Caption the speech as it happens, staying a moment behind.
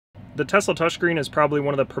The Tesla touchscreen is probably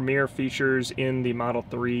one of the premier features in the Model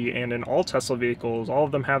 3 and in all Tesla vehicles. All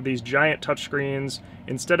of them have these giant touchscreens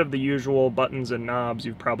instead of the usual buttons and knobs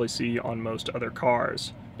you probably see on most other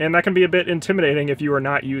cars. And that can be a bit intimidating if you are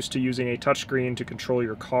not used to using a touchscreen to control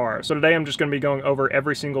your car. So today I'm just going to be going over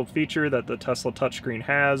every single feature that the Tesla touchscreen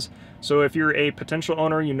has. So if you're a potential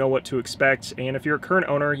owner, you know what to expect, and if you're a current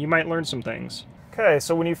owner, you might learn some things. Okay,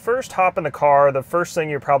 so when you first hop in the car, the first thing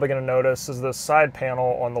you're probably going to notice is the side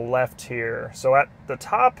panel on the left here. So at the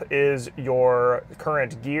top is your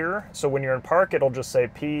current gear. So when you're in park, it'll just say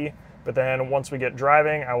P, but then once we get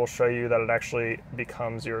driving, I will show you that it actually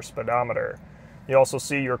becomes your speedometer. You also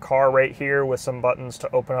see your car right here with some buttons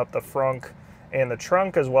to open up the frunk and the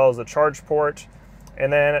trunk, as well as the charge port.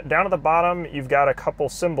 And then down at the bottom, you've got a couple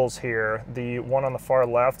symbols here. The one on the far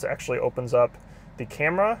left actually opens up the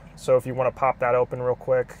camera, so if you want to pop that open real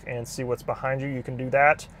quick and see what's behind you, you can do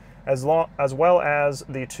that, as well as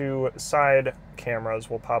the two side cameras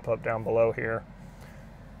will pop up down below here.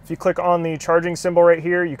 If you click on the charging symbol right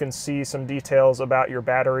here, you can see some details about your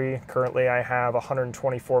battery. Currently I have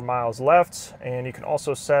 124 miles left, and you can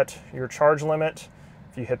also set your charge limit.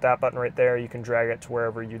 If you hit that button right there, you can drag it to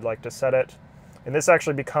wherever you'd like to set it. And this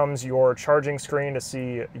actually becomes your charging screen to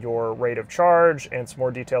see your rate of charge and some more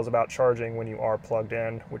details about charging when you are plugged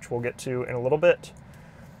in, which we'll get to in a little bit.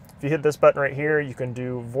 If you hit this button right here, you can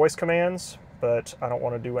do voice commands, but I don't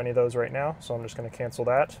want to do any of those right now, so I'm just going to cancel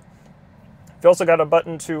that. You've also got a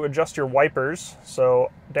button to adjust your wipers. So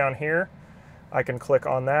down here, I can click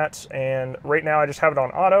on that, and right now I just have it on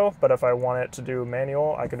auto, but if I want it to do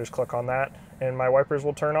manual, I can just click on that and my wipers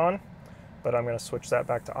will turn on, but I'm going to switch that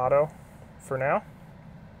back to auto for now.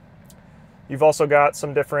 You've also got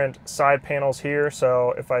some different side panels here,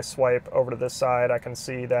 so if I swipe over to this side, I can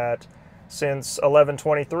see that since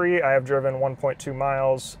 11/23 I have driven 1.2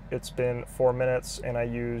 miles. It's been 4 minutes and I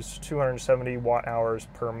used 270 watt-hours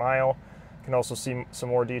per mile. You can also see some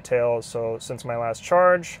more details, so since my last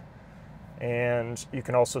charge, and you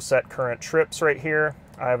can also set current trips right here.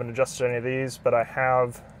 I haven't adjusted any of these, but I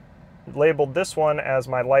have labeled this one as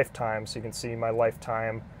my lifetime, so you can see my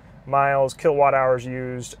lifetime miles, kilowatt hours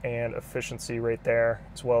used, and efficiency right there,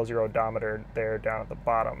 as well as your odometer there down at the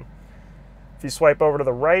bottom. If you swipe over to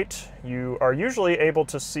the right, you are usually able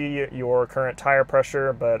to see your current tire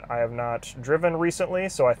pressure, but I have not driven recently,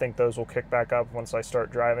 so I think those will kick back up once I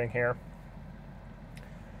start driving here.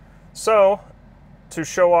 So to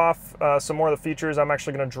show off some more of the features, I'm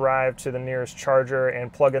actually going to drive to the nearest charger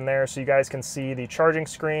and plug in there so you guys can see the charging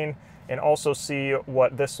screen and also see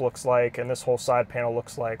what this looks like and this whole side panel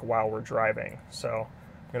looks like while we're driving. So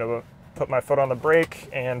I'm going to put my foot on the brake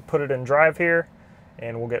and put it in drive here,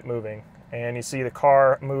 and we'll get moving. And you see the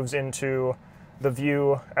car moves into the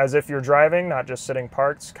view as if you're driving, not just sitting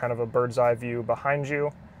parked, kind of a bird's eye view behind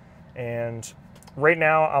you. And right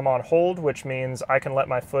now I'm on hold, which means I can let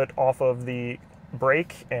my foot off of the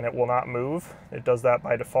brake and it will not move. It does that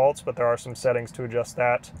by default, but there are some settings to adjust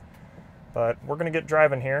that. But we're going to get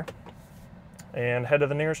driving here and head to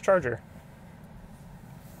the nearest charger.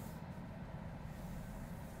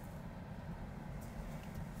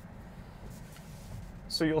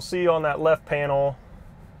 So you'll see on that left panel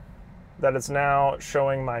that it's now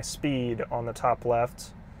showing my speed on the top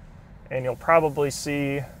left, and you'll probably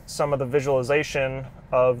see some of the visualization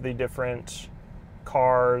of the different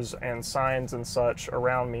cars and signs and such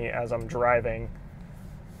around me as I'm driving.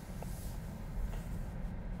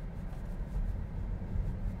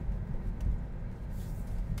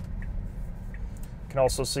 You can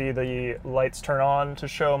also see the lights turn on to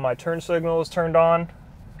show my turn signal is turned on,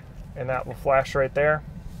 and that will flash right there.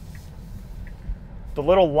 The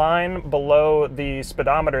little line below the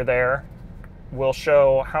speedometer there will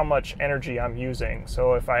show how much energy I'm using.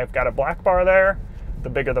 So if I've got a black bar there, the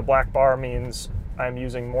bigger the black bar means I'm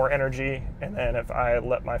using more energy, and then if I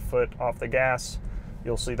let my foot off the gas,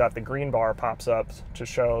 you'll see that the green bar pops up to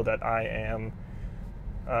show that I am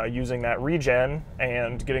using that regen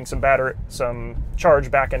and getting some charge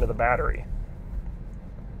back into the battery.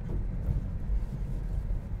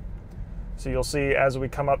 So you'll see as we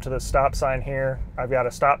come up to the stop sign here, I've got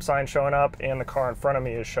a stop sign showing up and the car in front of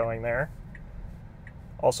me is showing there.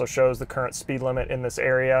 Also shows the current speed limit in this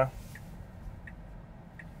area.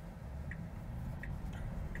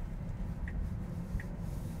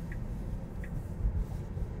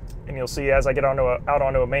 And you'll see as I get out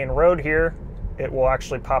onto a main road here, it will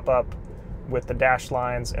actually pop up with the dashed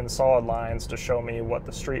lines and solid lines to show me what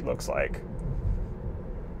the street looks like.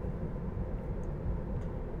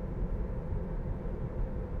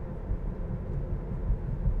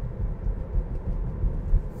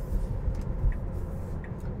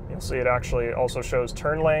 You'll See, it actually also shows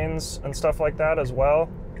turn lanes and stuff like that as well.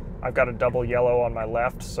 I've got a double yellow on my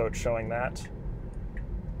left, so it's showing that.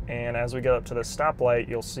 And as we get up to the stoplight,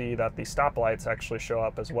 you'll see that the stoplights actually show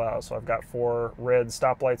up as well. So I've got 4 red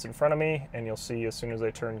stoplights in front of me, and you'll see as soon as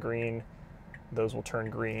they turn green, those will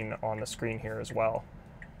turn green on the screen here as well.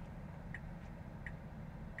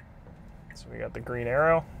 So we got the green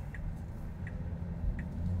arrow.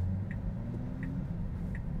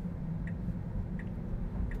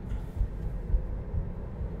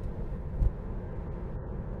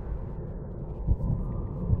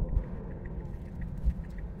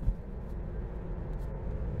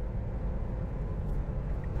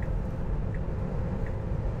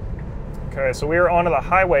 Okay, so we are onto the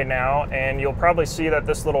highway now, and you'll probably see that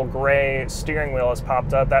this little gray steering wheel has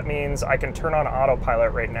popped up. That means I can turn on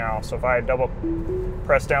autopilot right now. So if I double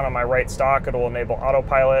press down on my right stalk, it'll enable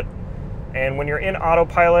autopilot. And when you're in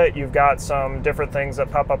autopilot, you've got some different things that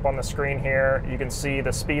pop up on the screen here. You can see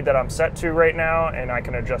the speed that I'm set to right now, and I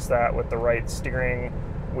can adjust that with the right steering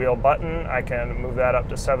wheel button. I can move that up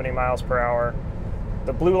to 70 miles per hour.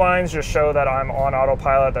 The blue lines just show that I'm on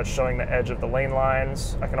autopilot. That's showing the edge of the lane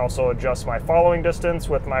lines. I can also adjust my following distance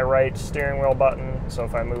with my right steering wheel button. So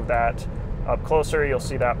if I move that up closer, you'll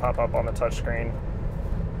see that pop up on the touchscreen.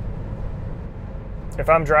 If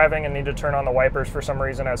I'm driving and need to turn on the wipers for some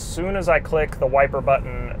reason, as soon as I click the wiper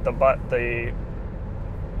button, the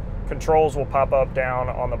controls will pop up down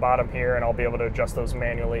on the bottom here, and I'll be able to adjust those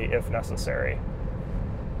manually if necessary.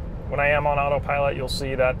 When I am on autopilot, you'll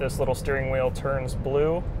see that this little steering wheel turns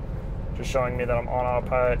blue, just showing me that I'm on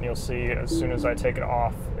autopilot, and you'll see as soon as I take it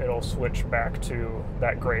off, it'll switch back to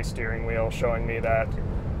that gray steering wheel, showing me that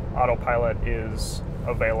autopilot is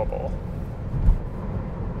available.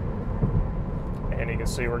 And you can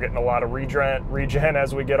see we're getting a lot of regen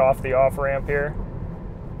as we get off the off-ramp here.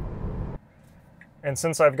 And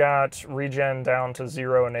since I've got regen down to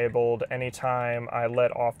 0 enabled, anytime I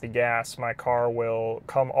let off the gas, my car will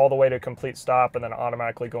come all the way to complete stop and then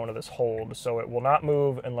automatically go into this hold. So it will not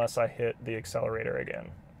move unless I hit the accelerator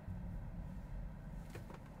again.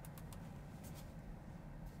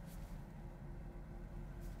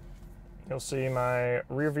 You'll see my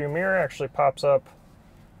rear view mirror actually pops up,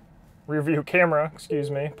 rear view camera,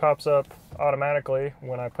 excuse me, pops up automatically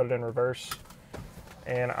when I put it in reverse.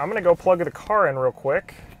 And I'm gonna go plug the car in real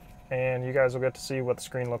quick, and you guys will get to see what the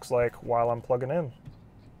screen looks like while I'm plugging in.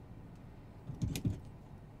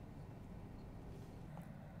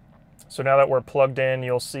 So now that we're plugged in,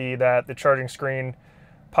 you'll see that the charging screen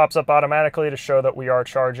pops up automatically to show that we are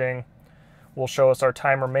charging. Will show us our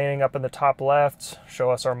time remaining up in the top left, show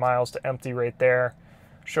us our miles to empty right there,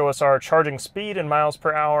 show us our charging speed in miles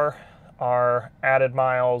per hour, our added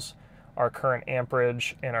miles, our current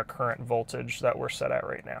amperage, and our current voltage that we're set at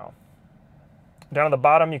right now. Down at the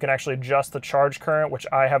bottom, you can actually adjust the charge current, which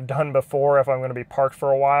I have done before if I'm going to be parked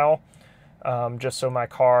for a while, just so my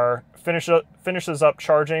car finishes up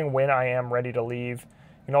charging when I am ready to leave.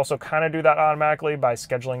 You can also kind of do that automatically by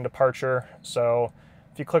scheduling departure. So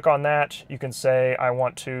if you click on that, you can say, I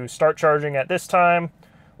want to start charging at this time,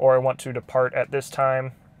 or I want to depart at this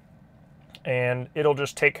time, and it'll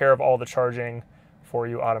just take care of all the charging for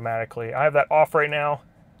you automatically. I have that off right now.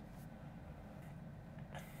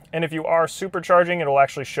 And if you are supercharging, it'll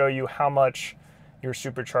actually show you how much your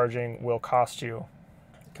supercharging will cost you.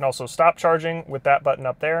 You can also stop charging with that button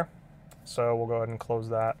up there. So we'll go ahead and close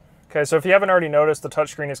that. Okay, so if you haven't already noticed, the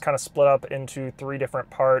touchscreen is kind of split up into 3 different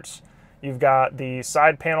parts. You've got the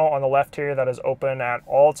side panel on the left here that is open at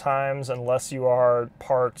all times unless you are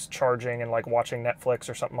parked charging and like watching Netflix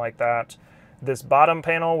or something like that. This bottom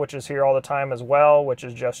panel, which is here all the time as well, which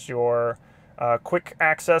is just your quick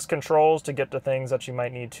access controls to get to things that you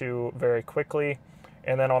might need to very quickly.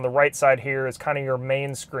 And then on the right side here is kind of your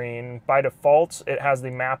main screen. By default, it has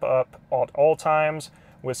the map up at all times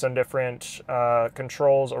with some different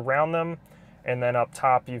controls around them. And then up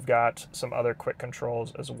top, you've got some other quick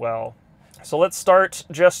controls as well. So let's start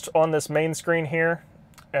just on this main screen here.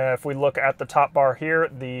 If we look at the top bar here,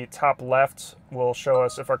 the top left will show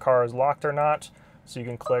us if our car is locked or not. So you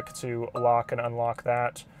can click to lock and unlock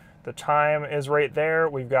that. The time is right there.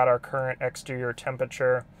 We've got our current exterior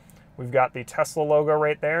temperature. We've got the Tesla logo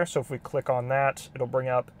right there. So if we click on that, it'll bring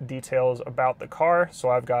up details about the car. So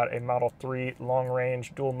I've got a Model 3 long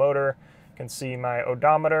range dual motor. You can see my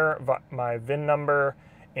odometer, my VIN number,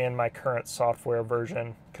 and my current software version.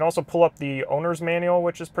 You can also pull up the owner's manual,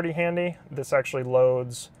 which is pretty handy. This actually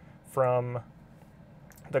loads from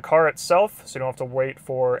the car itself, so you don't have to wait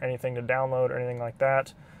for anything to download or anything like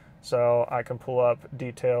that. So I can pull up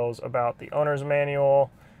details about the owner's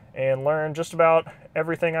manual and learn just about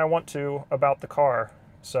everything I want to about the car.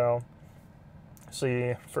 So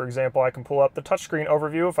see, for example, I can pull up the touchscreen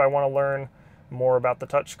overview if I want to learn more about the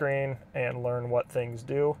touchscreen and learn what things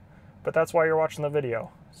do. But that's why you're watching the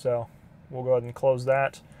video. So we'll go ahead and close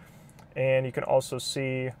that. And you can also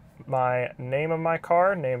see my name of my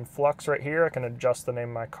car, named Flux right here. I can adjust the name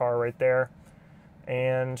of my car right there.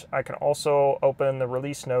 And I can also open the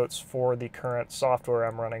release notes for the current software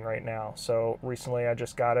I'm running right now. So recently I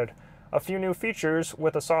just got a few new features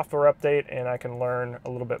with a software update, and I can learn a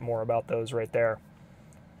little bit more about those right there.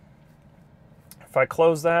 If I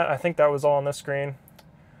close that, I think that was all on this screen.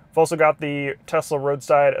 I've also got the Tesla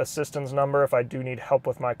roadside assistance number. If I do need help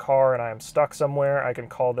with my car and I am stuck somewhere, I can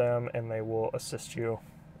call them and they will assist you.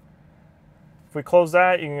 If we close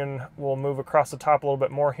that, we'll move across the top a little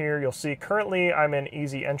bit more here. You'll see currently I'm in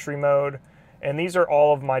easy entry mode, and these are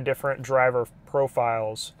all of my different driver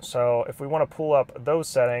profiles. So if we want to pull up those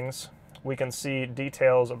settings, we can see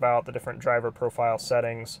details about the different driver profile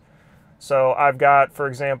settings. So I've got, for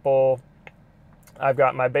example, I've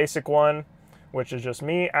got my basic one, which is just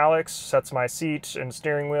me, Alex, sets my seat and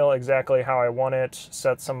steering wheel exactly how I want it,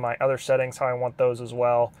 sets some of my other settings how I want those as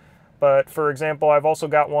well. But for example, I've also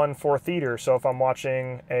got one for theater. So if I'm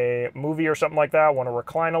watching a movie or something like that, I want to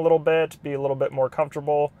recline a little bit, be a little bit more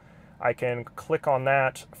comfortable, I can click on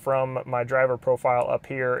that from my driver profile up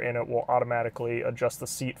here and it will automatically adjust the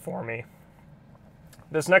seat for me.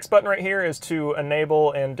 This next button right here is to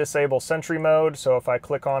enable and disable Sentry mode. So if I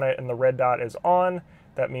click on it and the red dot is on,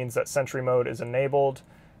 that means that Sentry mode is enabled.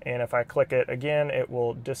 And if I click it again, it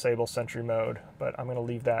will disable Sentry mode, but I'm going to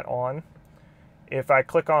leave that on. If I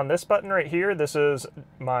click on this button right here, this is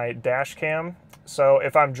my dash cam. So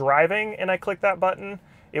if I'm driving and I click that button,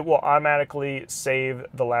 it will automatically save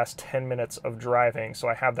the last 10 minutes of driving. So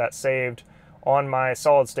I have that saved on my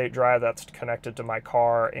solid state drive that's connected to my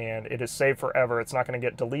car, and it is saved forever. It's not going to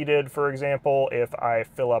get deleted, for example, if I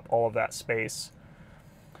fill up all of that space.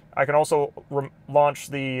 I can also launch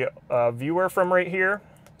the viewer from right here.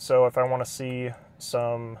 So if I want to see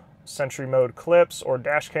some Sentry mode clips or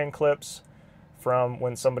dash cam clips from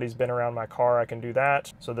when somebody's been around my car, I can do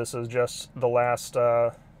that. So this is just the last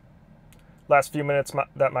few minutes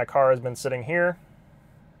that my car has been sitting here.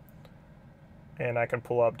 And I can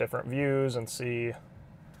pull up different views and see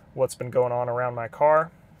what's been going on around my car.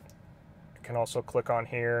 I can also click on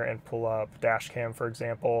here and pull up dash cam, for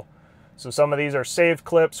example. So some of these are saved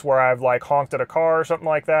clips where I've like honked at a car or something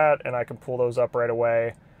like that, and I can pull those up right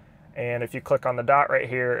away. And if you click on the dot right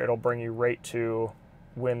here, it'll bring you right to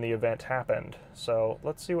when the event happened. So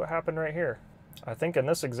let's see what happened right here. I think in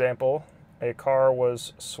this example, a car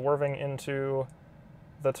was swerving into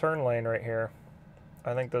the turn lane right here.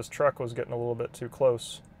 I think this truck was getting a little bit too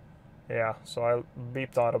close. Yeah, so I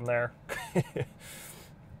beeped on him there.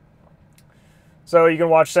 So you can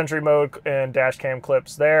watch Sentry mode and dash cam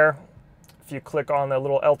clips there. If you click on the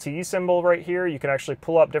little LTE symbol right here, you can actually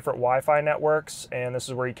pull up different Wi-Fi networks, and this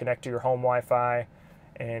is where you connect to your home Wi-Fi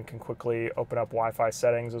and can quickly open up Wi-Fi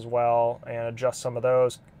settings as well and adjust some of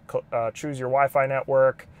those. Choose your Wi-Fi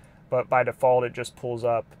network, but by default it just pulls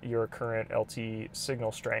up your current LTE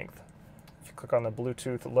signal strength. If you click on the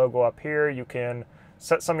Bluetooth logo up here, you can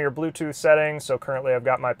set some of your Bluetooth settings. So currently I've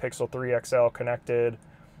got my Pixel 3 XL connected.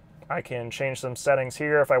 I can change some settings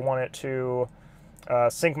here. If I want it to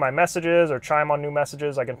sync my messages or chime on new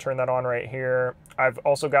messages, I can turn that on right here. I've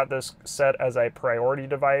also got this set as a priority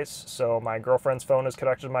device, so my girlfriend's phone is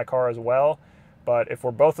connected to my car as well. But if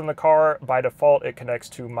we're both in the car, by default it connects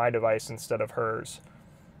to my device instead of hers.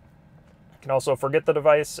 I can also forget the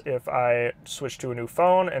device if I switch to a new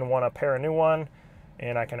phone and want to pair a new one,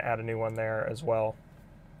 and I can add a new one there as well.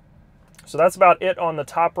 So that's about it on the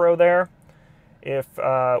top row there. If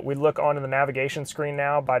we look onto the navigation screen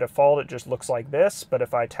now, by default it just looks like this, but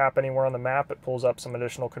if I tap anywhere on the map, it pulls up some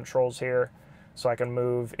additional controls here. So I can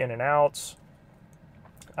move in and out.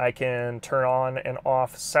 I can turn on and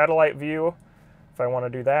off satellite view. If I want to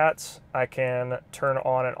do that, I can turn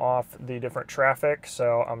on and off the different traffic.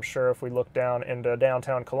 So I'm sure if we look down into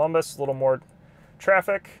downtown Columbus, a little more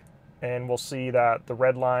traffic, and we'll see that the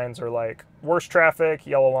red lines are like worse traffic,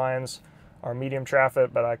 yellow lines are medium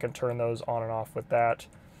traffic, but I can turn those on and off with that.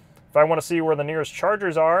 If I want to see where the nearest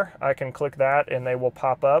chargers are, I can click that and they will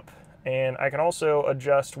pop up. And I can also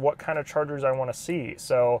adjust what kind of chargers I want to see.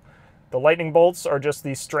 So the lightning bolts are just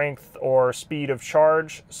the strength or speed of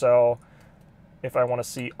charge. So if I want to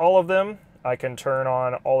see all of them, I can turn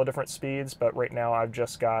on all the different speeds, but right now I've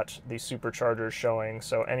just got the superchargers showing.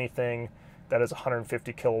 So anything that is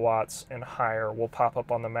 150 kilowatts and higher will pop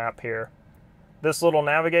up on the map here. This little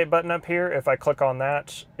navigate button up here, if I click on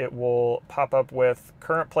that, it will pop up with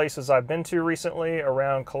current places I've been to recently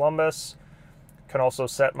around Columbus. Can also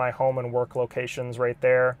set my home and work locations right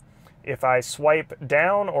there. If I swipe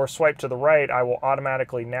down or swipe to the right, I will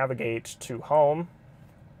automatically navigate to home.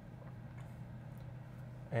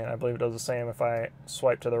 And I believe it does the same if I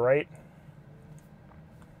swipe to the right.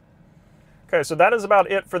 Okay, so that is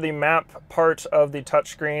about it for the map part of the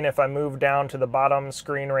touchscreen. If I move down to the bottom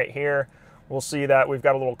screen right here, we'll see that we've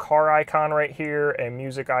got a little car icon right here, a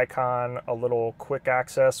music icon, a little quick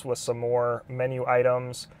access with some more menu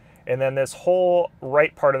items. And then this whole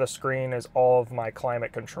right part of the screen is all of my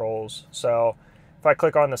climate controls. So if I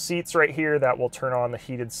click on the seats right here, that will turn on the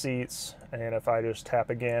heated seats. And if I just tap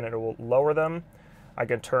again, it will lower them. I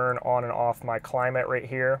can turn on and off my climate right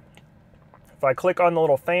here. If I click on the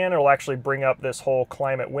little fan, it'll actually bring up this whole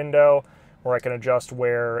climate window where I can adjust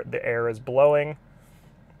where the air is blowing.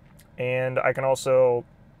 And I can also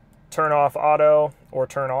turn off auto or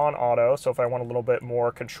turn on auto. So if I want a little bit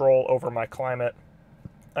more control over my climate,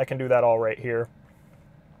 I can do that all right here.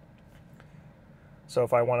 So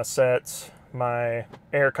if I want to set my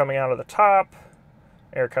air coming out of the top,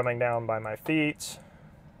 air coming down by my feet,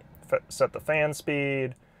 set the fan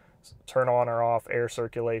speed, turn on or off air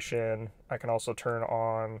circulation. I can also turn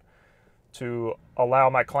on to allow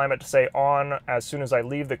my climate to stay on as soon as I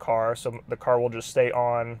leave the car. So the car will just stay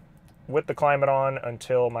on with the climate on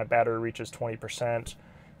until my battery reaches 20%.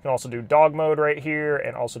 You can also do dog mode right here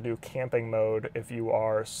and also do camping mode if you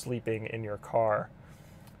are sleeping in your car.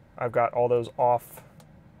 I've got all those off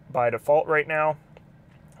by default right now.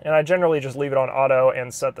 And I generally just leave it on auto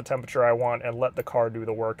and set the temperature I want and let the car do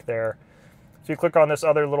the work there. If you click on this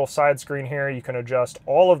other little side screen here, you can adjust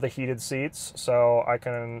all of the heated seats. So I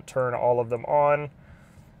can turn all of them on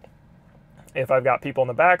if I've got people in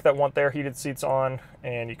the back that want their heated seats on,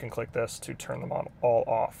 and you can click this to turn them on all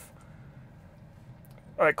off.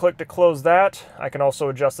 All right, click to close that. I can also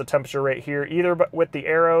adjust the temperature right here, either with the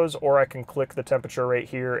arrows, or I can click the temperature right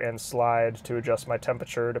here and slide to adjust my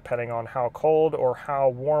temperature depending on how cold or how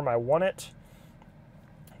warm I want it.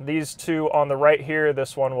 These two on the right here,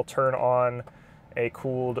 this one will turn on a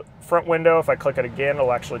cooled front window. If I click it again,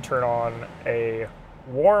 it'll actually turn on a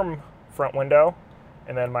warm front window,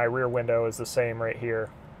 and then my rear window is the same right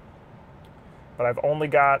here. But I've only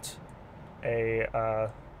got a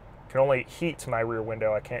can only heat my rear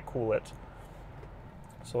window, I can't cool it.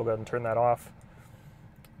 So we'll go ahead and turn that off.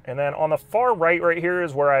 And then on the far right here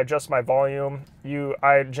is where I adjust my volume.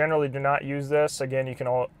 I generally do not use this. Again, you can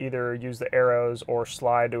either use the arrows or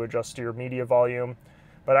slide to adjust your media volume.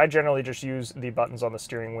 But I generally just use the buttons on the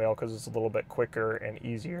steering wheel because it's a little bit quicker and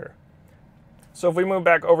easier. So if we move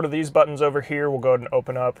back over to these buttons over here, we'll go ahead and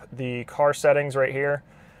open up the car settings right here.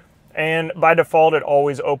 And by default, it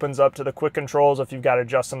always opens up to the quick controls if you've got to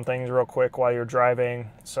adjust some things real quick while you're driving.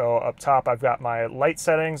 So up top, I've got my light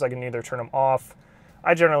settings. I can either turn them off.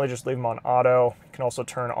 I generally just leave them on auto. You can also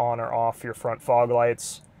turn on or off your front fog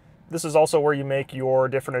lights. This is also where you make your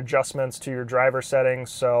different adjustments to your driver settings.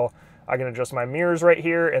 So I can adjust my mirrors right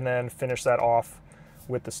here and then finish that off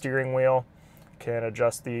with the steering wheel. Can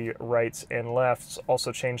adjust the rights and lefts.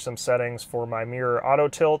 Also change some settings for my mirror auto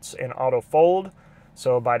tilts and auto fold.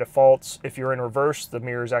 So by default, if you're in reverse, the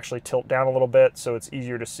mirrors actually tilt down a little bit, so it's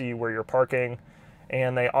easier to see where you're parking.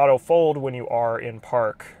 And they auto fold when you are in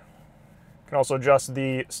park. You can also adjust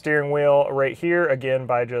the steering wheel right here, again,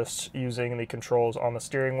 by just using the controls on the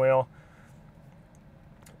steering wheel.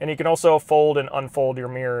 And you can also fold and unfold your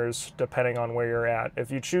mirrors depending on where you're at. If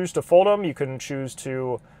you choose to fold them, you can choose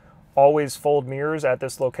to always fold mirrors at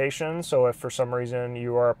this location. So if for some reason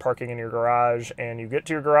you are parking in your garage and you get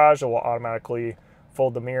to your garage, it will automatically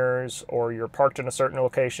fold the mirrors, or you're parked in a certain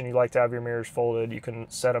location, you like to have your mirrors folded, you can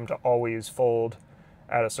set them to always fold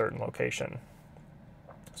at a certain location.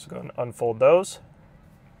 So go and unfold those.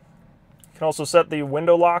 You can also set the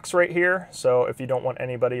window locks right here. So if you don't want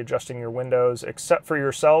anybody adjusting your windows except for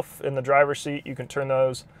yourself in the driver's seat, you can turn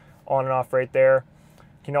those on and off right there.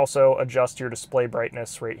 You can also adjust your display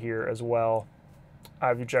brightness right here as well.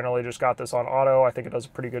 I've generally just got this on auto. I think it does a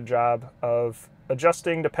pretty good job of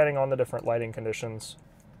adjusting depending on the different lighting conditions.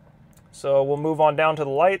 So we'll move on down to the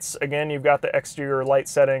lights. Again, you've got the exterior light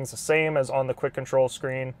settings the same as on the quick control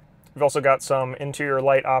screen. You've also got some interior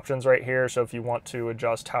light options right here. So if you want to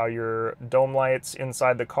adjust how your dome lights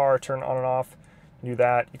inside the car turn on and off, do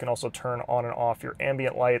that. You can also turn on and off your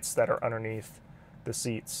ambient lights that are underneath the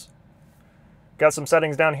seats. Got some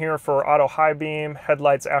settings down here for auto high beam,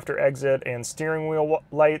 headlights after exit, and steering wheel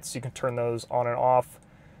lights. You can turn those on and off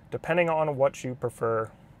depending on what you prefer.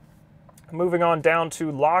 Moving on down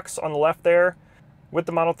to locks on the left there. With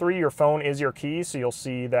the Model 3, your phone is your key, so you'll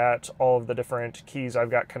see that all of the different keys I've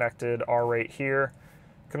got connected are right here.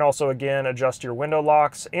 You You can also, again, adjust your window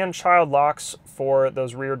locks and child locks for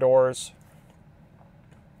those rear doors.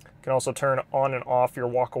 You can also turn on and off your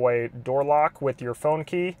walk-away door lock with your phone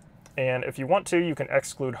key. And if you want to, you can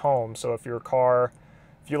exclude home. So if you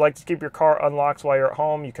like to keep your car unlocked while you're at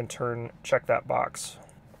home, you can check that box.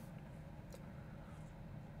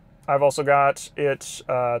 I've also got it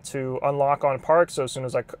to unlock on park, so as soon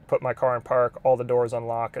as I put my car in park, all the doors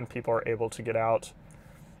unlock and people are able to get out.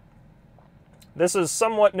 This is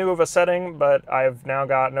somewhat new of a setting, but I've now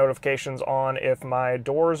got notifications on if my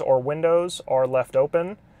doors or windows are left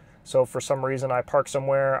open. So if for some reason I park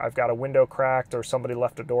somewhere, I've got a window cracked or somebody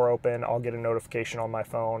left a door open, I'll get a notification on my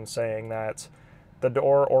phone saying that the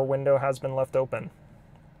door or window has been left open.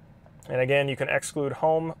 And again, you can exclude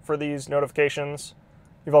home for these notifications.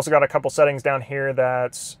 You've also got a couple settings down here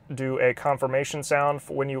that do a confirmation sound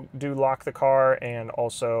for when you do lock the car, and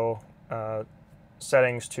also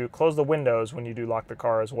settings to close the windows when you do lock the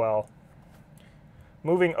car as well.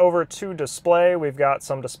 Moving over to display, we've got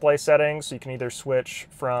some display settings. So you can either switch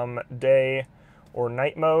from day or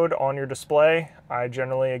night mode on your display. I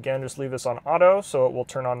generally, again, just leave this on auto, so it will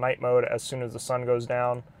turn on night mode as soon as the sun goes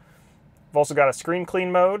down. We've also got a screen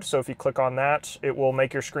clean mode, so if you click on that, it will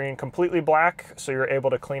make your screen completely black, so you're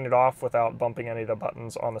able to clean it off without bumping any of the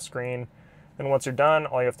buttons on the screen. And once you're done,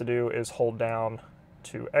 all you have to do is hold down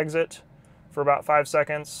to exit for about 5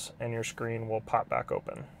 seconds, and your screen will pop back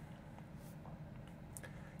open.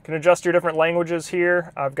 You can adjust your different languages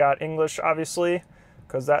here. I've got English, obviously,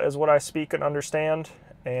 because that is what I speak and understand,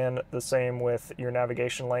 and the same with your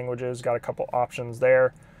navigation languages. Got a couple options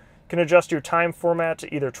there. You can adjust your time format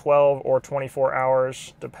to either 12 or 24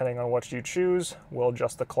 hours, depending on what you choose. We'll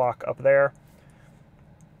adjust the clock up there.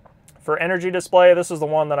 For energy display, this is the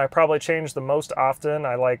one that I probably change the most often.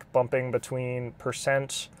 I like bumping between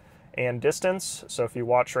percent and distance. So if you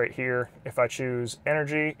watch right here, if I choose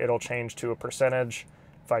energy, it'll change to a percentage.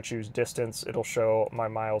 If I choose distance, it'll show my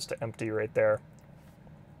miles to empty right there.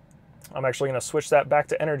 I'm actually going to switch that back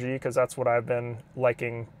to energy because that's what I've been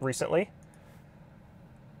liking recently.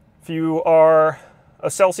 If you are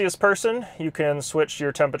a Celsius person, you can switch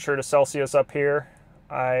your temperature to Celsius up here.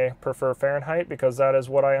 I prefer Fahrenheit because that is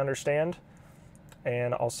what I understand,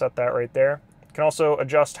 and I'll set that right there. You can also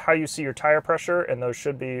adjust how you see your tire pressure, and those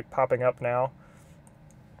should be popping up now.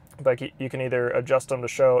 But you can either adjust them to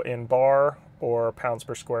show in bar or pounds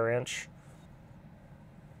per square inch.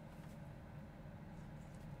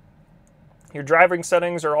 Your driving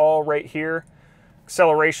settings are all right here.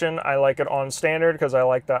 Acceleration, I like it on standard because I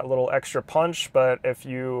like that little extra punch, but if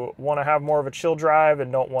you want to have more of a chill drive and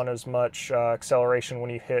don't want as much acceleration when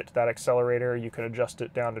you hit that accelerator, you can adjust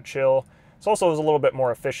it down to chill. It's also a little bit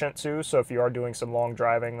more efficient too, so if you are doing some long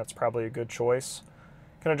driving, that's probably a good choice.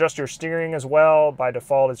 You can adjust your steering as well. By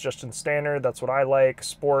default, it's just in standard. That's what I like.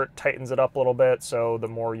 Sport tightens it up a little bit, so the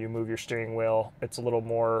more you move your steering wheel, it's a little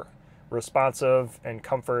more responsive, and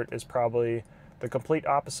comfort is probably the complete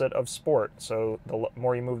opposite of sport. So the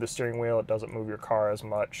more you move the steering wheel, it doesn't move your car as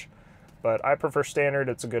much. But I prefer standard.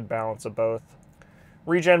 It's a good balance of both.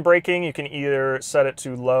 Regen braking, you can either set it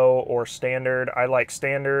to low or standard. I like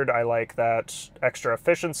standard. I like that extra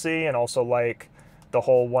efficiency and also like the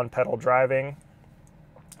whole one pedal driving.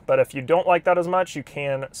 But if you don't like that as much, you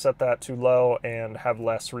can set that to low and have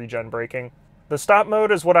less regen braking. The stop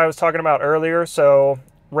mode is what I was talking about earlier. So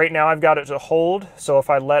right now I've got it to hold. So if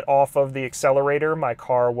I let off of the accelerator, my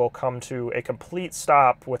car will come to a complete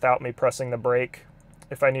stop without me pressing the brake.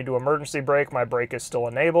 If I need to emergency brake, my brake is still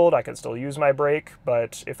enabled. I can still use my brake,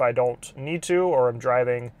 but if I don't need to or I'm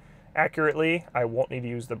driving accurately, I won't need to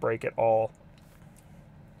use the brake at all.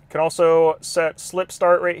 You can also set slip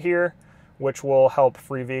start right here, which will help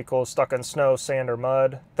free vehicles stuck in snow, sand, or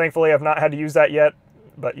mud. Thankfully, I've not had to use that yet,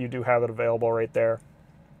 but you do have it available right there.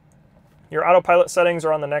 Your autopilot settings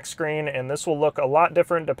are on the next screen, and this will look a lot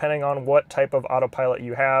different depending on what type of autopilot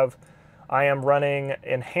you have. I am running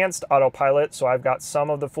enhanced autopilot, so I've got some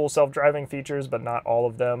of the full self-driving features, but not all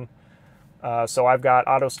of them. So I've got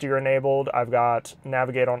auto steer enabled. I've got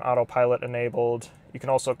navigate on autopilot enabled. You can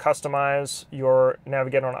also customize your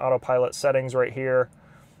navigate on autopilot settings right here.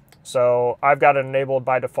 So I've got it enabled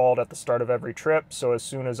by default at the start of every trip. So as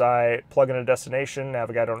soon as I plug in a destination,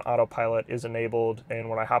 navigate on autopilot is enabled. And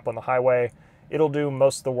when I hop on the highway, it'll do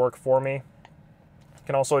most of the work for me. I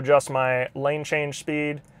can also adjust my lane change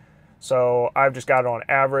speed. So I've just got it on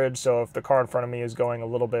average, so if the car in front of me is going a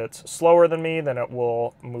little bit slower than me, then it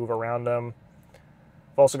will move around them.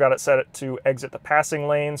 I've also got it set to exit the passing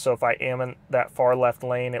lane, so if I am in that far left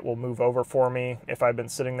lane, it will move over for me if I've been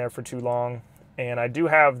sitting there for too long. And I do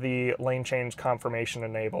have the lane change confirmation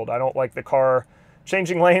enabled. I don't like the car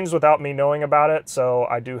changing lanes without me knowing about it, so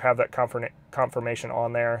I do have that confirmation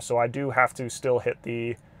on there. So I do have to still hit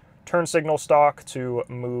the turn signal stalk to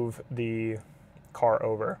move the car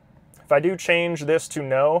over. If I do change this to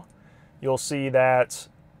no, you'll see that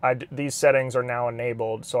these settings are now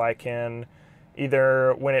enabled, so I can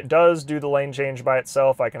either, when it does do the lane change by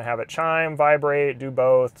itself, I can have it chime, vibrate, do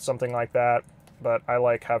both, something like that, but I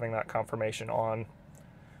like having that confirmation on.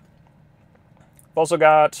 I've also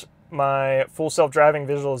got my full self-driving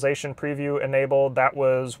visualization preview enabled. That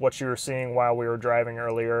was what you were seeing while we were driving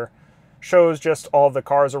earlier. Shows just all of the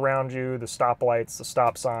cars around you, the stoplights, the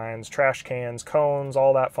stop signs, trash cans, cones,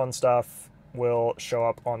 all that fun stuff will show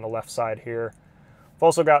up on the left side here. I've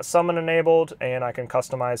also got summon enabled, and I can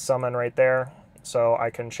customize summon right there. So I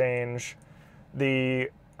can change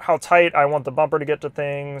how tight I want the bumper to get to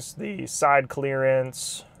things, the side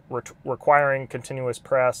clearance, requiring continuous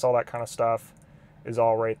press, all that kind of stuff is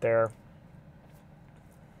all right there.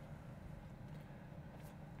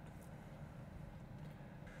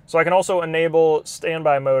 So I can also enable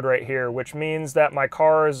standby mode right here, which means that my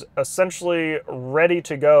car is essentially ready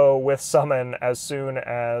to go with summon as soon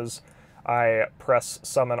as I press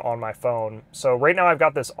summon on my phone. So right now I've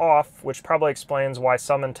got this off, which probably explains why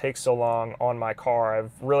summon takes so long on my car.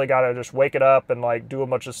 I've really got to just wake it up and like do a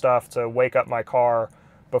bunch of stuff to wake up my car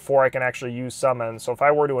before I can actually use summon. So if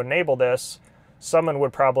I were to enable this, summon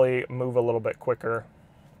would probably move a little bit quicker.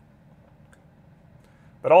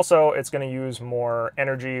 But also it's going to use more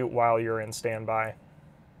energy while you're in standby.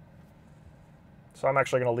 So I'm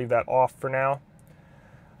actually going to leave that off for now.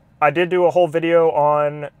 I did do a whole video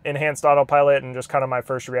on enhanced autopilot and just kind of my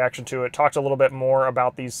first reaction to it. Talked a little bit more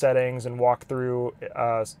about these settings and walked through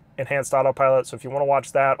enhanced autopilot. So if you want to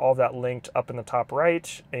watch that, all of that linked up in the top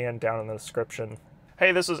right and down in the description.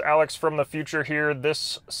 Hey, this is Alex from the future here.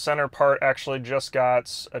 This center part actually just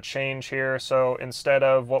got a change here. So instead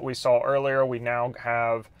of what we saw earlier, we now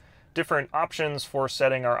have different options for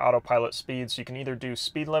setting our autopilot speed. So you can either do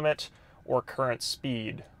speed limit or current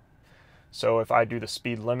speed. So if I do the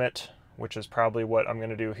speed limit, which is probably what I'm going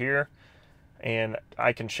to do here, and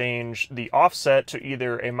I can change the offset to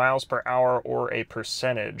either a miles per hour or a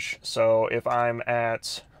percentage. So if I'm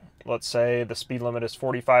at, let's say the speed limit is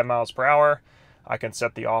 45 miles per hour, I can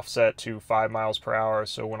set the offset to 5 miles per hour.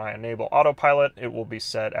 So when I enable autopilot, it will be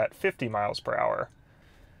set at 50 miles per hour.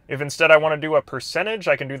 If instead I want to do a percentage,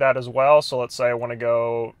 I can do that as well. So let's say I want to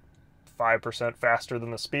go 5% faster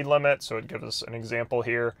than the speed limit. So it gives us an example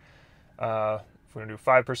here. If we're going to do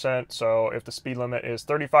 5%, so if the speed limit is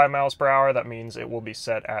 35 miles per hour, that means it will be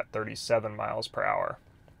set at 37 miles per hour.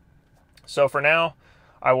 So for now,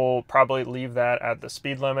 I will probably leave that at the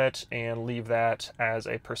speed limit and leave that as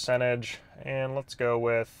a percentage. And let's go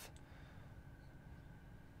with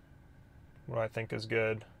what I think is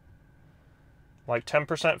good. Like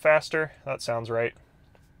 10% faster, that sounds right.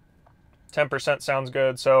 10% sounds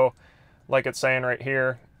good. So like it's saying right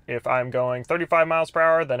here, if I'm going 35 miles per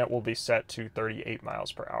hour, then it will be set to 38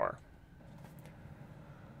 miles per hour.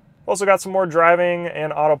 Also got some more driving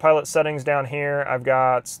and autopilot settings down here. I've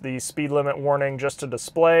got the speed limit warning just to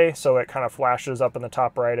display, so it kind of flashes up in the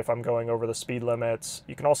top right if I'm going over the speed limits.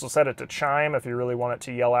 You can also set it to chime if you really want it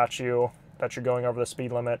to yell at you that you're going over the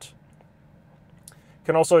speed limit. You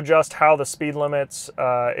can also adjust how the speed limit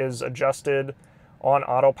is adjusted on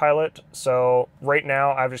autopilot. So right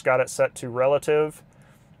now I've just got it set to relative,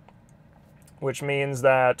 which means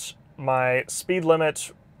that my speed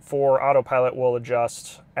limit for autopilot will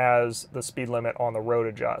adjust as the speed limit on the road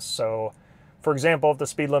adjusts. So for example, if the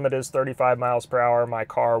speed limit is 35 miles per hour, my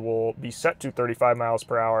car will be set to 35 miles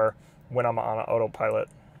per hour when I'm on autopilot.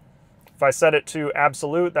 If I set it to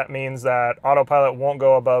absolute, that means that autopilot won't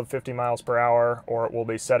go above 50 miles per hour, or it will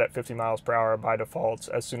be set at 50 miles per hour by default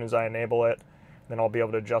as soon as I enable it. Then I'll be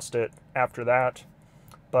able to adjust it after that.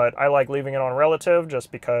 But I like leaving it on relative just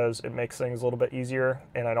because it makes things a little bit easier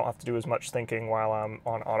and I don't have to do as much thinking while I'm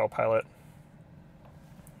on autopilot.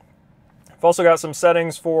 I've also got some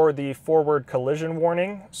settings for the forward collision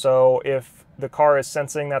warning. So if the car is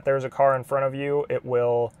sensing that there's a car in front of you, it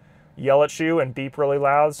will yell at you and beep really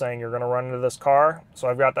loud saying you're going to run into this car. So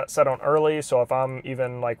I've got that set on early, so if I'm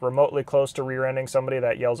even like remotely close to rear-ending somebody,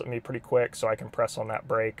 that yells at me pretty quick so I can press on that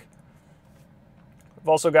brake. I've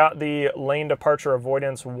also got the lane departure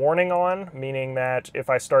avoidance warning on, meaning that if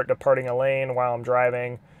I start departing a lane while I'm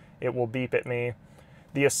driving, it will beep at me.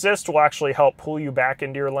 The assist will actually help pull you back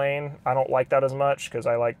into your lane. I don't like that as much because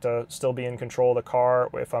I like to still be in control of the car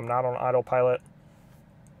if I'm not on autopilot.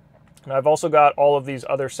 And I've also got all of these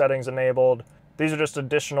other settings enabled. These are just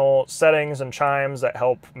additional settings and chimes that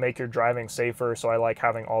help make your driving safer, so I like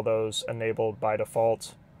having all those enabled by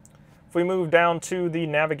default. If we move down to the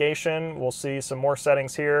navigation, we'll see some more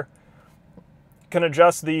settings here. Can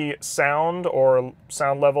adjust the sound or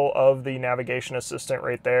sound level of the navigation assistant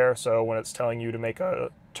right there. So when it's telling you to make a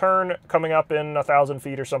turn coming up in 1,000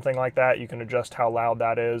 feet or something like that, you can adjust how loud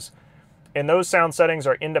that is. And those sound settings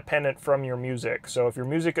are independent from your music. So if your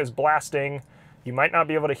music is blasting, you might not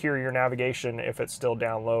be able to hear your navigation if it's still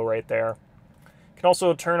down low right there. You can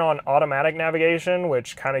also turn on automatic navigation,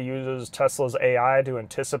 which kind of uses Tesla's AI to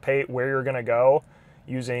anticipate where you're going to go,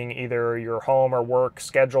 using either your home or work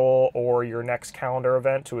schedule or your next calendar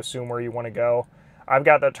event to assume where you want to go. I've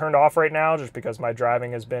got that turned off right now just because my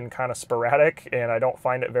driving has been kind of sporadic and I don't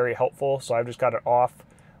find it very helpful, so I've just got it off.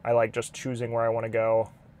 I like just choosing where I want to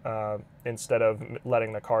go instead of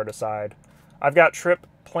letting the car decide. I've got Trip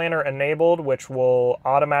Planner enabled, which will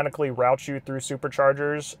automatically route you through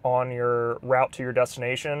superchargers on your route to your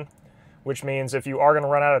destination, which means if you are going to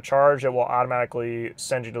run out of charge, it will automatically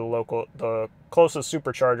send you to the closest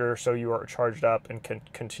supercharger so you are charged up and can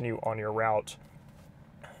continue on your route.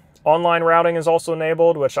 Online routing is also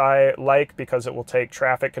enabled, which I like because it will take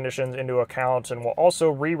traffic conditions into account and will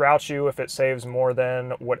also reroute you if it saves more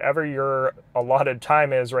than whatever your allotted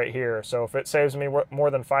time is right here. So if it saves me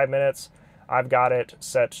more than 5 minutes, I've got it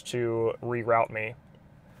set to reroute me.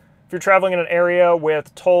 If you're traveling in an area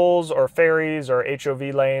with tolls or ferries or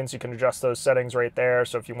HOV lanes, you can adjust those settings right there.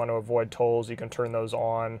 So if you want to avoid tolls, you can turn those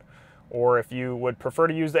on. Or if you would prefer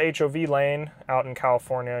to use the HOV lane out in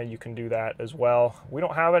California, you can do that as well. We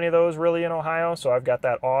don't have any of those really in Ohio, so I've got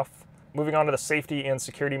that off. Moving on to the safety and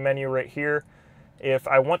security menu right here. If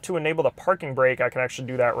I want to enable the parking brake, I can actually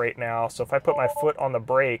do that right now. So if I put my foot on the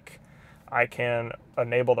brake, I can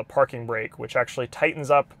enable the parking brake, which actually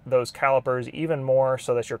tightens up those calipers even more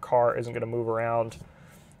so that your car isn't going to move around.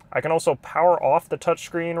 I can also power off the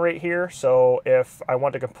touchscreen right here. So if I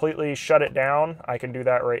want to completely shut it down, I can do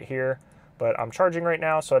that right here. But I'm charging right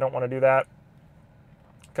now, so I don't want to do that.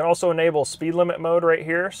 Can also enable speed limit mode right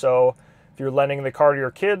here. So if you're lending the car to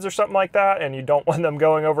your kids or something like that and you don't want them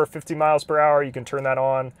going over 50 miles per hour, you can turn that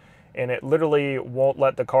on and it literally won't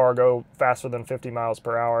let the car go faster than 50 miles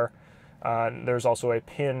per hour. There's also a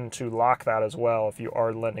pin to lock that as well if you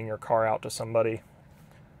are lending your car out to somebody.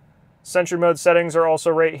 Sentry mode settings are also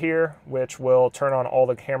right here, which will turn on all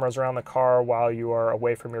the cameras around the car while you are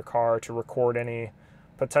away from your car to record any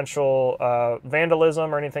potential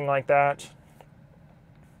vandalism or anything like that.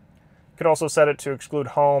 You could also set it to exclude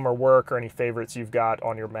home or work or any favorites you've got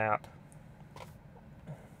on your map.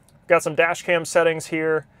 Got some dash cam settings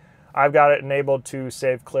here. I've got it enabled to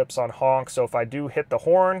save clips on honk, so if I do hit the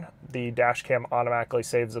horn, the dash cam automatically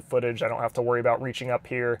saves the footage. I don't have to worry about reaching up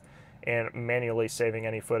here and manually saving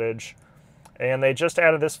any footage. And they just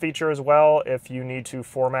added this feature as well. If you need to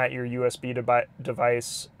format your USB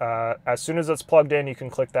device, as soon as it's plugged in, you can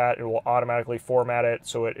click that. It will automatically format it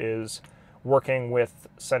so it is working with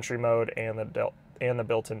Sentry mode and the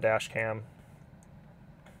built-in dash cam.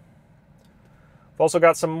 We've also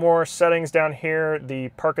got some more settings down here. The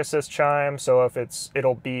park assist chime, so if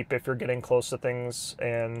it'll beep if you're getting close to things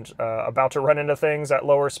and about to run into things at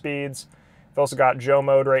lower speeds. We've also got Joe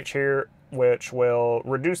mode right here, which will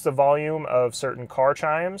reduce the volume of certain car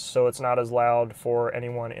chimes, so it's not as loud for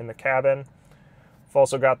anyone in the cabin. We've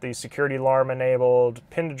also got the security alarm enabled.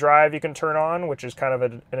 Pin to drive you can turn on, which is kind of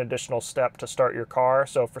an additional step to start your car.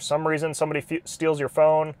 So if for some reason somebody steals your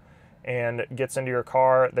phone and gets into your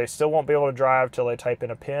car, they still won't be able to drive till they type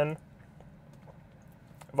in a pin.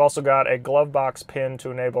 We've also got a glove box pin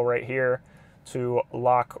to enable right here to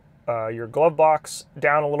lock your glove box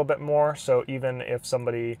down a little bit more, so even if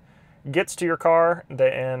somebody gets to your car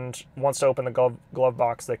and wants to open the glove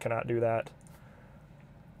box, they cannot do that.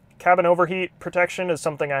 Cabin overheat protection is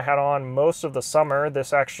something I had on most of the summer.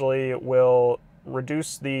 This actually will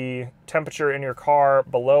reduce the temperature in your car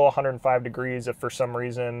below 105 degrees if for some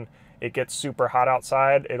reason it gets super hot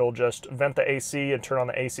outside. It'll just vent the AC and turn on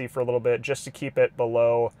the AC for a little bit just to keep it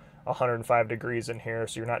below 105 degrees in here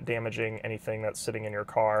so you're not damaging anything that's sitting in your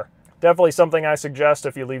car. Definitely something I suggest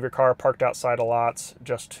if you leave your car parked outside a lot,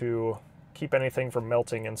 just to keep anything from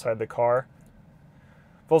melting inside the car.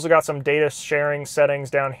 We've also got some data sharing settings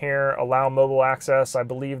down here. Allow mobile access. I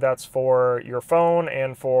believe that's for your phone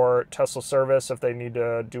and for Tesla service if they need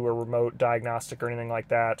to do a remote diagnostic or anything like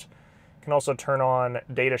that. You can also turn on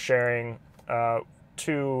data sharing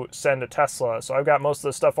to send to Tesla. So I've got most of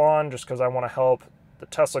this stuff on just because I want to help the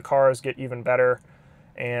Tesla cars get even better.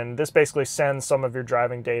 And this basically sends some of your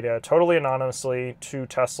driving data totally anonymously to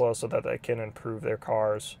Tesla so that they can improve their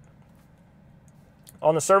cars.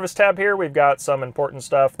 On the service tab here, we've got some important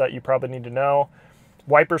stuff that you probably need to know.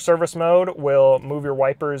 Wiper service mode will move your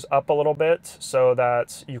wipers up a little bit so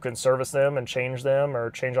that you can service them and change them or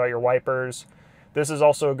change out your wipers. This is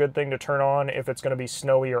also a good thing to turn on if it's going to be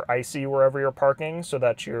snowy or icy wherever you're parking, so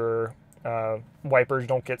that your wipers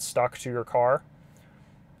don't get stuck to your car.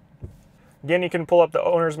 Again, you can pull up the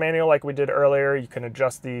owner's manual like we did earlier. You can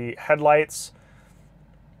adjust the headlights,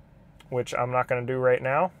 which I'm not going to do right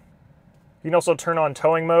now. You can also turn on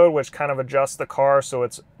towing mode, which kind of adjusts the car so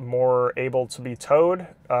it's more able to be towed.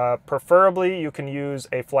 Preferably, you can use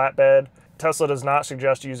a flatbed. Tesla does not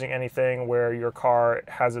suggest using anything where your car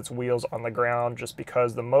has its wheels on the ground, just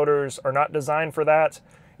because the motors are not designed for that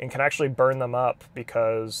and can actually burn them up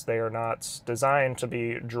because they are not designed to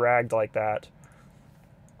be dragged like that.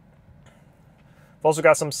 I've also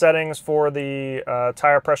got some settings for the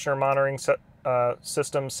tire pressure monitoring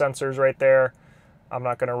system sensors right there. I'm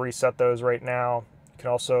not going to reset those right now. You can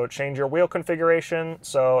also change your wheel configuration.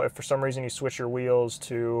 So if for some reason you switch your wheels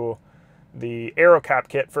to the aero cap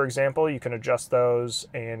kit, for example, you can adjust those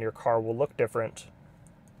and your car will look different.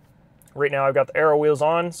 Right now I've got the aero wheels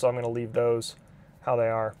on, so I'm going to leave those how they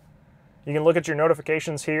are. You can look at your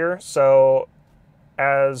notifications here. So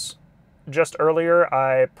as just earlier,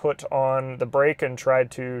 I put on the brake and tried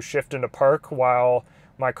to shift into park while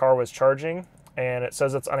my car was charging, and it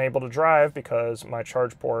says it's unable to drive because my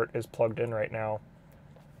charge port is plugged in right now.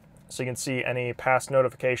 So you can see any past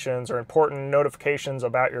notifications or important notifications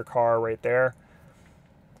about your car right there.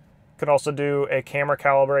 You can also do a camera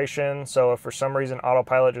calibration. So if for some reason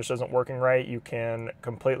Autopilot just isn't working right, you can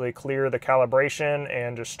completely clear the calibration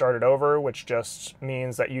and just start it over, which just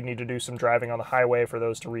means that you need to do some driving on the highway for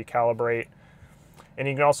those to recalibrate. And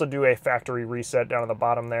you can also do a factory reset down at the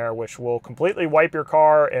bottom there, which will completely wipe your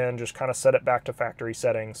car and just kind of set it back to factory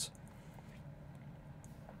settings.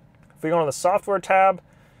 If we go to the software tab,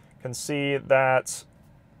 you can see that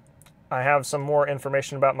I have some more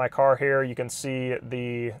information about my car here. You can see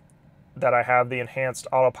that I have the enhanced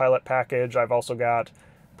autopilot package. I've also got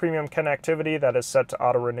premium connectivity that is set to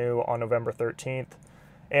auto renew on November 13th.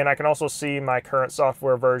 And I can also see my current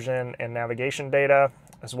software version and navigation data,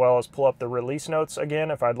 as well as pull up the release notes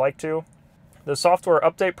again if I'd like to. The software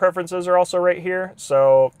update preferences are also right here.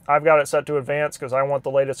 So I've got it set to advanced because I want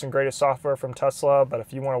the latest and greatest software from Tesla, but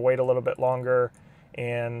if you want to wait a little bit longer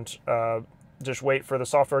and just wait for the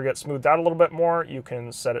software to get smoothed out a little bit more, you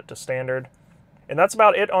can set it to standard. And that's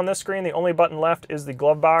about it on this screen. The only button left is the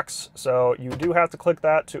glove box, so you do have to click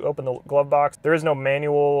that to open the glove box. There is no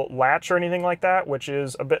manual latch or anything like that, which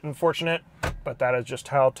is a bit unfortunate, but that is just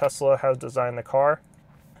how Tesla has designed the car.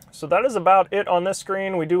 So that is about it on this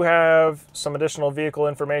screen. We do have some additional vehicle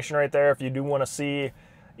information right there if you do want to see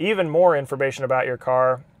even more information about your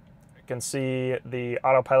car. You can see the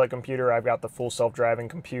autopilot computer. I've got the full self-driving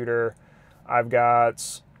computer.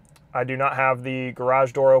 I do not have the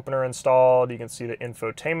garage door opener installed. You can see the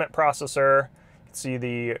infotainment processor. You can see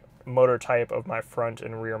the motor type of my front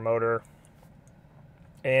and rear motor.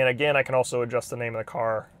 And again, I can also adjust the name of the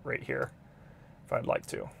car right here if I'd like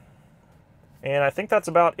to. And I think that's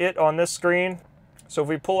about it on this screen. So if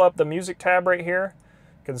we pull up the music tab right here,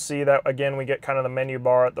 you can see that again we get kind of the menu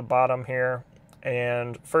bar at the bottom here.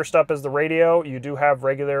 And first up is the radio. You do have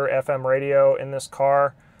regular FM radio in this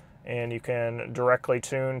car, and you can directly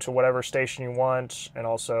tune to whatever station you want and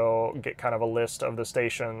also get kind of a list of the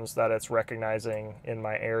stations that it's recognizing in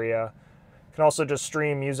my area. You can also just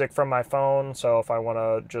stream music from my phone, so if I want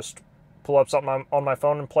to just pull up something on my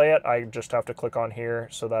phone and play it, I just have to click on here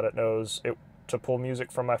so that it knows to pull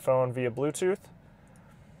music from my phone via Bluetooth.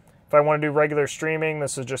 If I want to do regular streaming,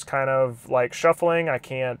 this is just kind of like shuffling. I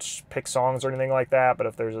can't pick songs or anything like that, but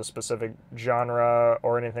if there's a specific genre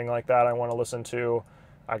or anything like that I want to listen to,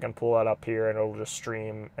 I can pull that up here and it'll just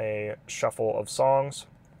stream a shuffle of songs.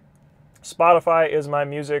 Spotify is my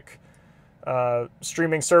music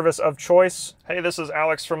streaming service of choice. Hey, this is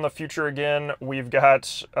Alex from the future again. We've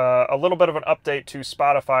got a little bit of an update to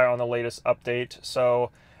Spotify on the latest update.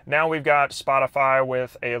 So now we've got Spotify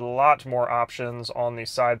with a lot more options on the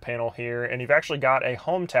side panel here, and you've actually got a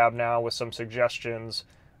home tab now with some suggestions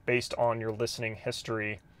based on your listening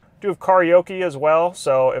history. Do have karaoke as well,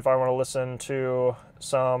 so if I want to listen to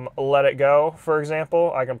some Let It Go, for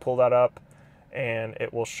example, I can pull that up and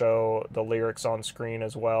it will show the lyrics on screen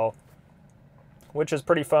as well, which is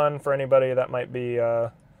pretty fun for anybody that might be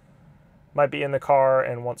in the car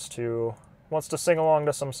and wants to sing along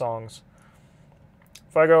to some songs.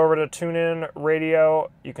 If I go over to TuneIn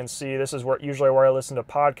Radio, you can see this is usually where I listen to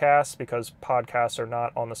podcasts, because podcasts are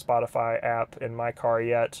not on the Spotify app in my car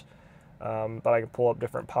yet. But I can pull up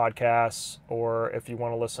different podcasts, or if you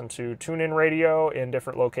want to listen to TuneIn Radio in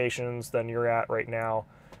different locations than you're at right now,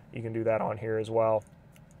 you can do that on here as well.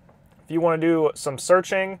 If you want to do some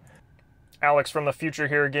searching, Alex from the future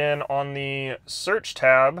here again on the search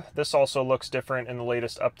tab. This also looks different in the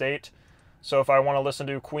latest update. So if I want to listen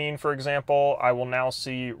to Queen, for example, I will now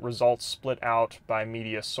see results split out by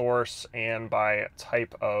media source and by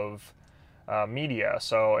type of media.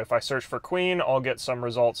 So if I search for Queen, I'll get some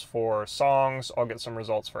results for songs, I'll get some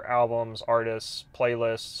results for albums, artists,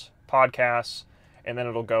 playlists, podcasts, and then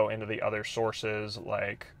it'll go into the other sources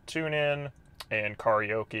like TuneIn and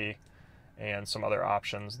karaoke and some other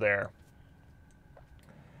options there.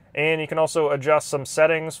 And you can also adjust some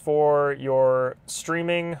settings for your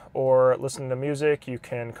streaming or listening to music. You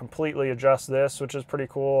can completely adjust this, which is pretty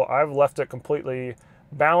cool. I've left it completely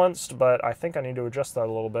balanced, but I think I need to adjust that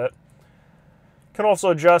a little bit. You can also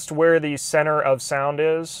adjust where the center of sound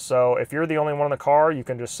is. So if you're the only one in the car, you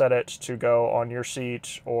can just set it to go on your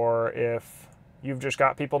seat, or if you've just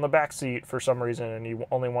got people in the back seat for some reason and you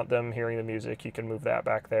only want them hearing the music, you can move that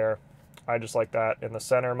back there. I just like that in the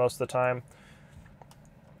center most of the time.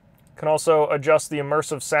 Can also adjust the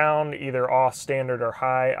immersive sound either off, standard, or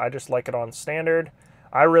high. I just like it on standard.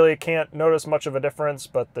 I really can't notice much of a difference,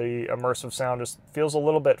 but the immersive sound just feels a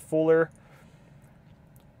little bit fuller.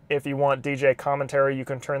 If you want DJ commentary, you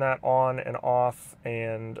can turn that on and off,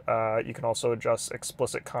 and you can also adjust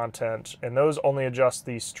explicit content, and those only adjust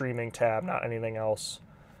the streaming tab, not anything else.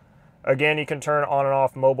 Again, you can turn on and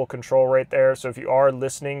off mobile control right there. So if you are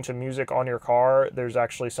listening to music on your car, there's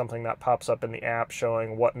actually something that pops up in the app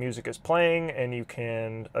showing what music is playing, and you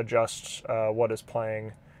can adjust what is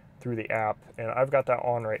playing through the app. And I've got that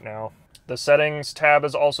on right now. The settings tab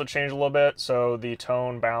has also changed a little bit. So the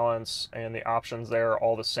tone, balance, and the options there are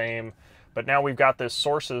all the same. But now we've got this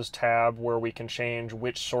sources tab where we can change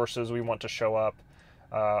which sources we want to show up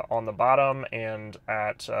on the bottom and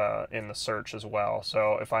in the search as well.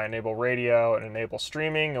 So if I enable radio and enable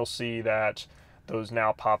streaming, you'll see that those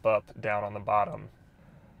now pop up down on the bottom.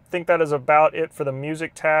 I think that is about it for the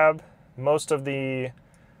music tab. Most of the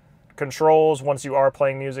controls, once you are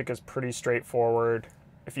playing music, is pretty straightforward.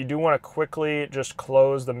 If you do want to quickly just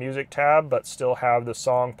close the music tab but still have the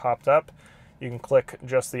song popped up, you can click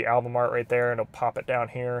just the album art right there and it'll pop it down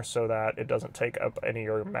here so that it doesn't take up any of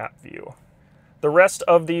your map view. The rest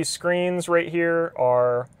of these screens right here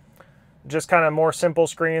are just kind of more simple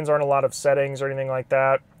screens, aren't a lot of settings or anything like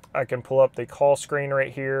that. I can pull up the call screen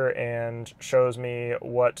right here and shows me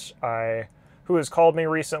who has called me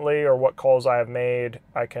recently or what calls I have made.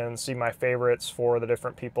 I can see my favorites for the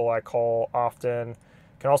different people I call often.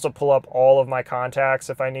 Can also pull up all of my contacts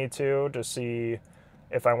if I need to see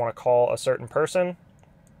if I want to call a certain person.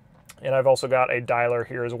 And I've also got a dialer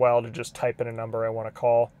here as well to just type in a number I want to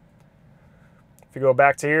call. If you go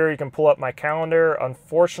back to here, you can pull up my calendar.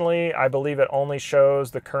 Unfortunately, I believe it only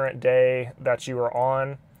shows the current day that you are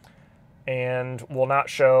on and will not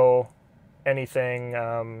show anything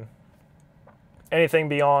anything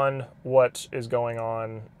beyond what is going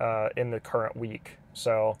on in the current week.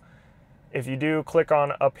 So if you do click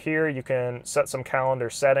on up here, you can set some calendar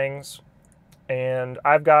settings. And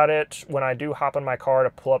I've got it when I do hop in my car to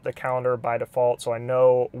pull up the calendar by default, so I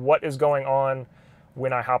know what is going on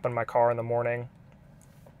when I hop in my car in the morning.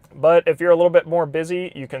 But if you're a little bit more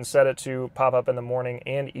busy, you can set it to pop up in the morning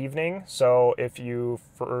and evening. So if you,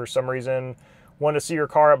 for some reason, want to see your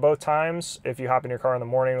car at both times, if you hop in your car in the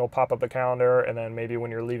morning, it'll pop up the calendar, and then maybe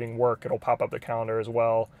when you're leaving work, it'll pop up the calendar as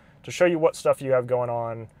well to show you what stuff you have going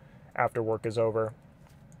on after work is over.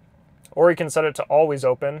 Or you can set it to always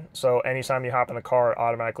open, so anytime you hop in the car, it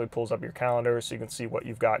automatically pulls up your calendar so you can see what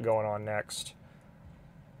you've got going on next.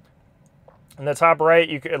 In the top right,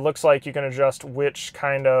 it looks like you can adjust which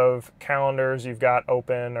kind of calendars you've got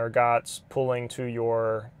open or got pulling to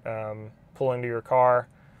your car.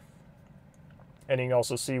 And you can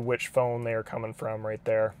also see which phone they are coming from right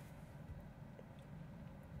there.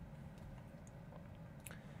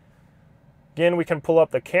 Again, we can pull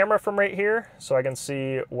up the camera from right here so I can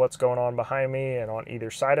see what's going on behind me and on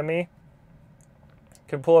either side of me.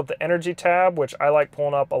 Can pull up the energy tab, which I like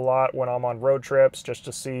pulling up a lot when I'm on road trips just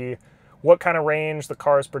to see what kind of range the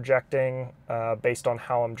car is projecting based on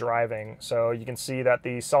how I'm driving. So you can see that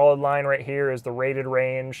the solid line right here is the rated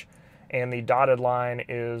range and the dotted line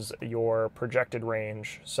is your projected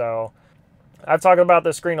range. So I've talked about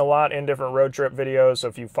this screen a lot in different road trip videos, so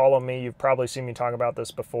if you follow me, you've probably seen me talk about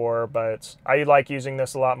this before, but I like using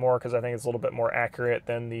this a lot more because I think it's a little bit more accurate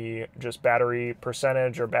than the just battery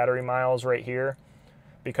percentage or battery miles right here,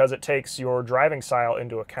 because it takes your driving style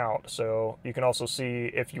into account. So you can also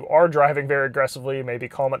see if you are driving very aggressively, maybe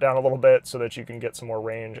calm it down a little bit so that you can get some more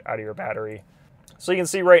range out of your battery. So you can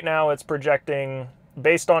see right now it's projecting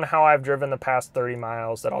based on how I've driven the past 30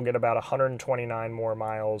 miles, that I'll get about 129 more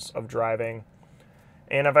miles of driving.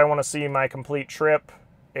 And if I want to see my complete trip,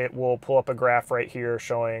 it will pull up a graph right here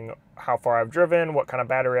showing how far I've driven, what kind of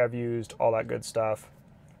battery I've used, all that good stuff.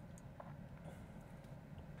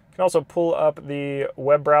 You can also pull up the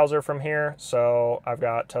web browser from here. So I've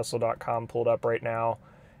got Tesla.com pulled up right now.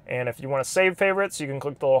 And if you want to save favorites, you can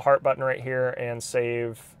click the little heart button right here and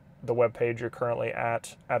save the web page you're currently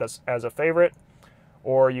at as a favorite.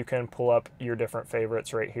 Or you can pull up your different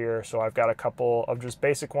favorites right here. So I've got a couple of just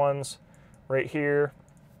basic ones right here.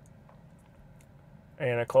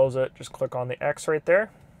 And to close it, just click on the X right there.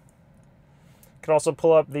 You can also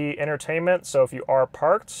pull up the entertainment. So if you are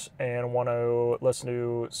parked and want to listen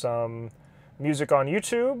to some music on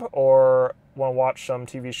YouTube or want to watch some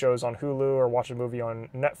TV shows on Hulu or watch a movie on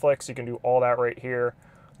Netflix, you can do all that right here,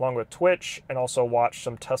 along with Twitch, and also watch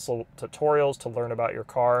some Tesla tutorials to learn about your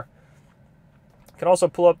car. You can also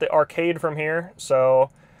pull up the arcade from here. So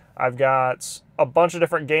I've got a bunch of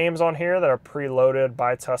different games on here that are preloaded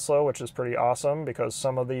by Tesla, which is pretty awesome because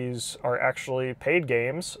some of these are actually paid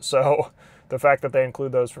games. So the fact that they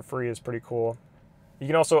include those for free is pretty cool. You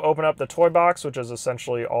can also open up the toy box, which is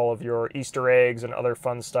essentially all of your Easter eggs and other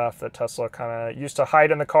fun stuff that Tesla kind of used to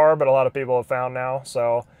hide in the car, but a lot of people have found now.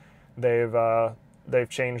 So they've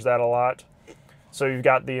changed that a lot. So you've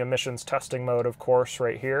got the emissions testing mode, of course,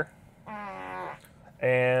 right here.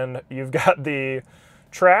 And you've got the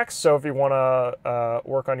tracks, so if you want to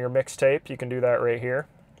work on your mixtape, you can do that right here.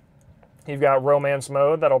 You've got romance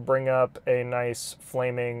mode, that'll bring up a nice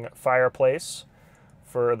flaming fireplace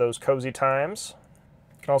for those cozy times.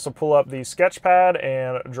 You can also pull up the sketchpad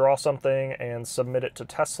and draw something and submit it to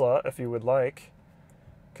Tesla if you would like.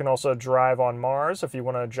 You can also drive on Mars if you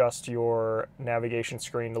want to adjust your navigation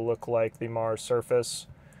screen to look like the Mars surface.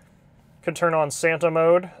 You can turn on Santa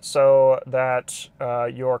mode so that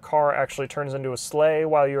your car actually turns into a sleigh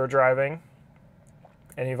while you're driving.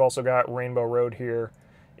 And you've also got Rainbow Road here.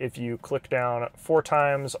 If you click down 4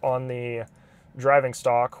 times on the driving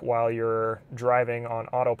stalk while you're driving on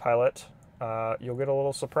autopilot, you'll get a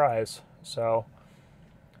little surprise. So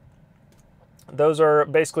those are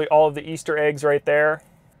basically all of the Easter eggs right there.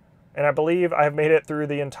 And I believe I've made it through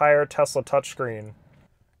the entire Tesla touchscreen.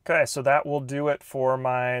 Okay, so that will do it for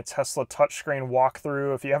my Tesla touchscreen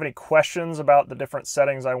walkthrough. If you have any questions about the different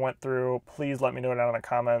settings I went through, please let me know down in the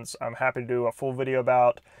comments. I'm happy to do a full video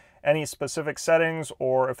about any specific settings,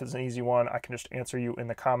 or if it's an easy one, I can just answer you in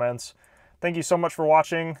the comments. Thank you so much for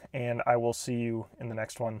watching, and I will see you in the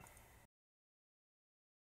next one.